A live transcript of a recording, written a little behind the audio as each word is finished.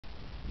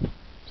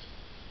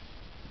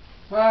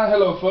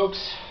Hello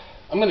folks.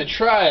 I'm going to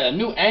try a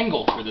new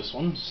angle for this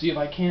one, see if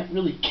I can't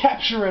really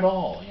capture it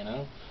all, you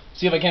know?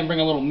 See if I can't bring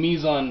a little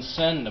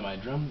mise-en-scène to my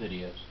drum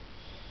videos.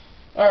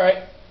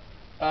 Alright,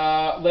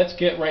 let's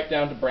get right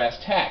down to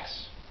brass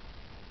tacks.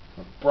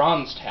 Or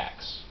bronze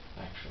tacks,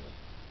 actually.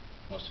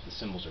 Most of the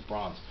cymbals are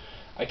bronze.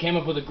 I came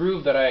up with a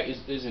groove that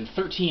is in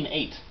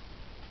 13/8,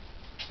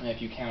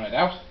 if you count it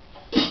out.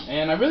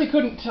 And I really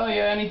couldn't tell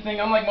you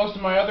anything. Unlike most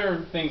of my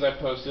other things I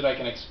posted, I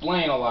can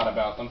explain a lot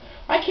about them.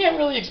 I can't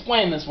really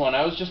explain this one.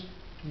 I was just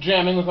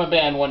jamming with my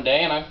band one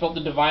day, and I felt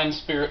the divine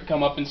spirit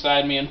come up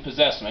inside me and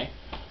possess me.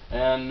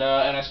 And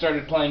I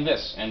started playing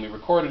this, and we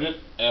recorded it,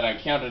 and I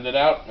counted it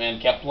out,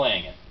 and kept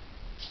playing it.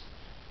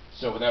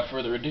 So without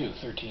further ado,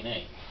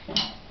 13/8. 1,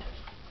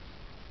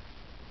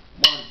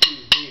 2,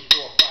 3,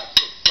 4, 5,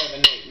 6, 7,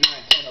 8,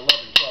 9, 10,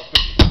 11, 12,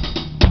 13.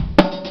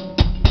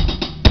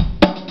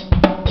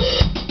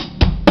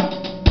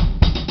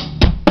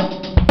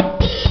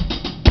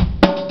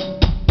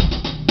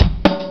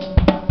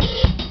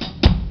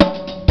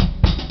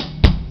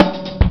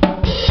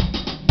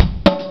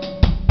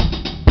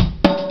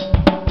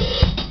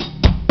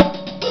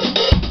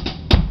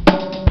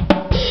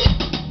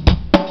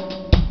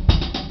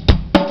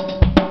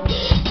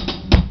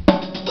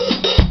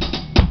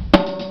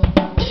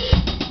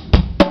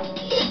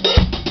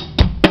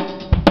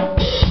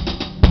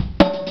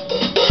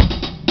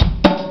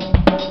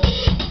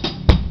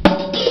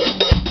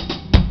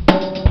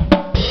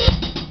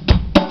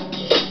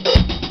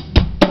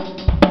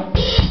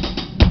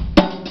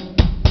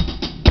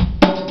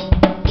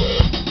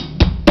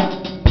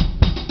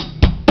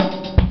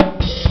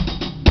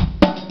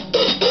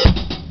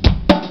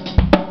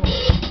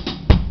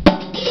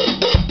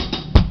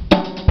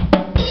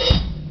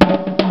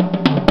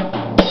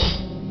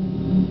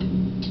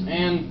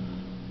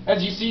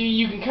 As you see,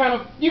 you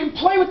can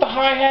play with the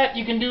hi-hat.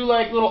 You can do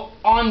like little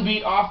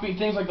on-beat, off-beat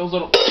things, like those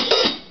little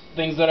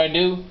things that I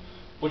do,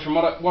 which from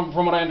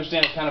what I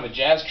understand is kind of a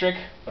jazz trick,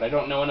 but I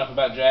don't know enough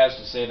about jazz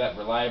to say that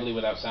reliably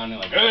without sounding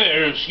like,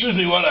 "Hey, excuse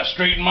me while I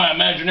straighten my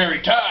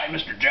imaginary tie,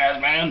 Mr.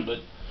 Jazzman."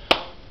 But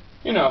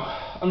you know,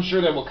 I'm sure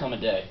there will come a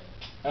day.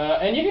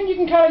 And you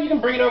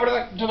can bring it over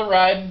to the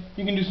ride.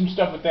 You can do some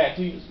stuff with that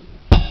too.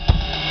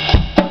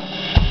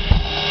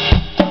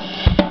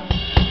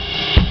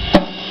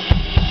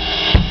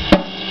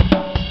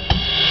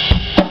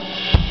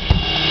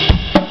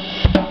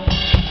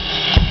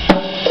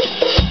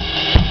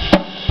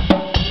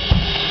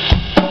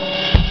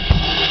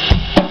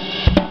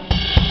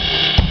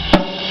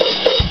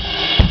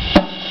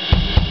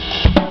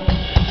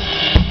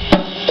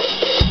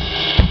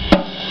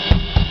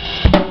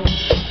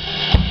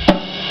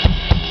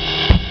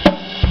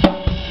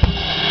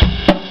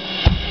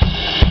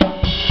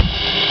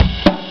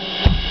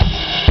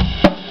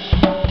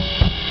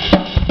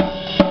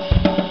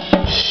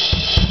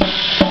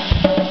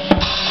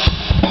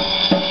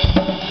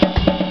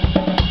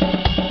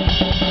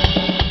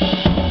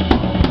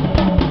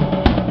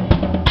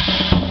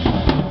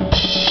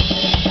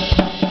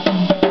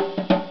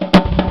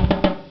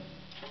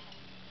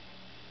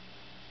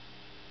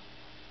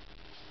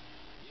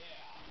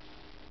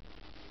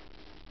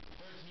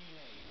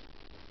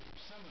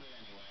 Some of it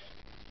anyway.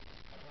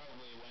 I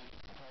probably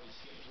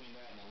skipped between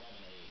that and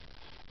 11/8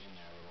 in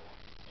there a little.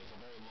 It's a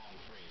very long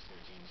phrase,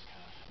 13 is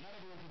kind of, not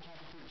everyone can talk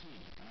to 13,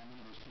 and I'm one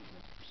of those people,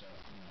 so,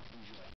 you know, enjoy.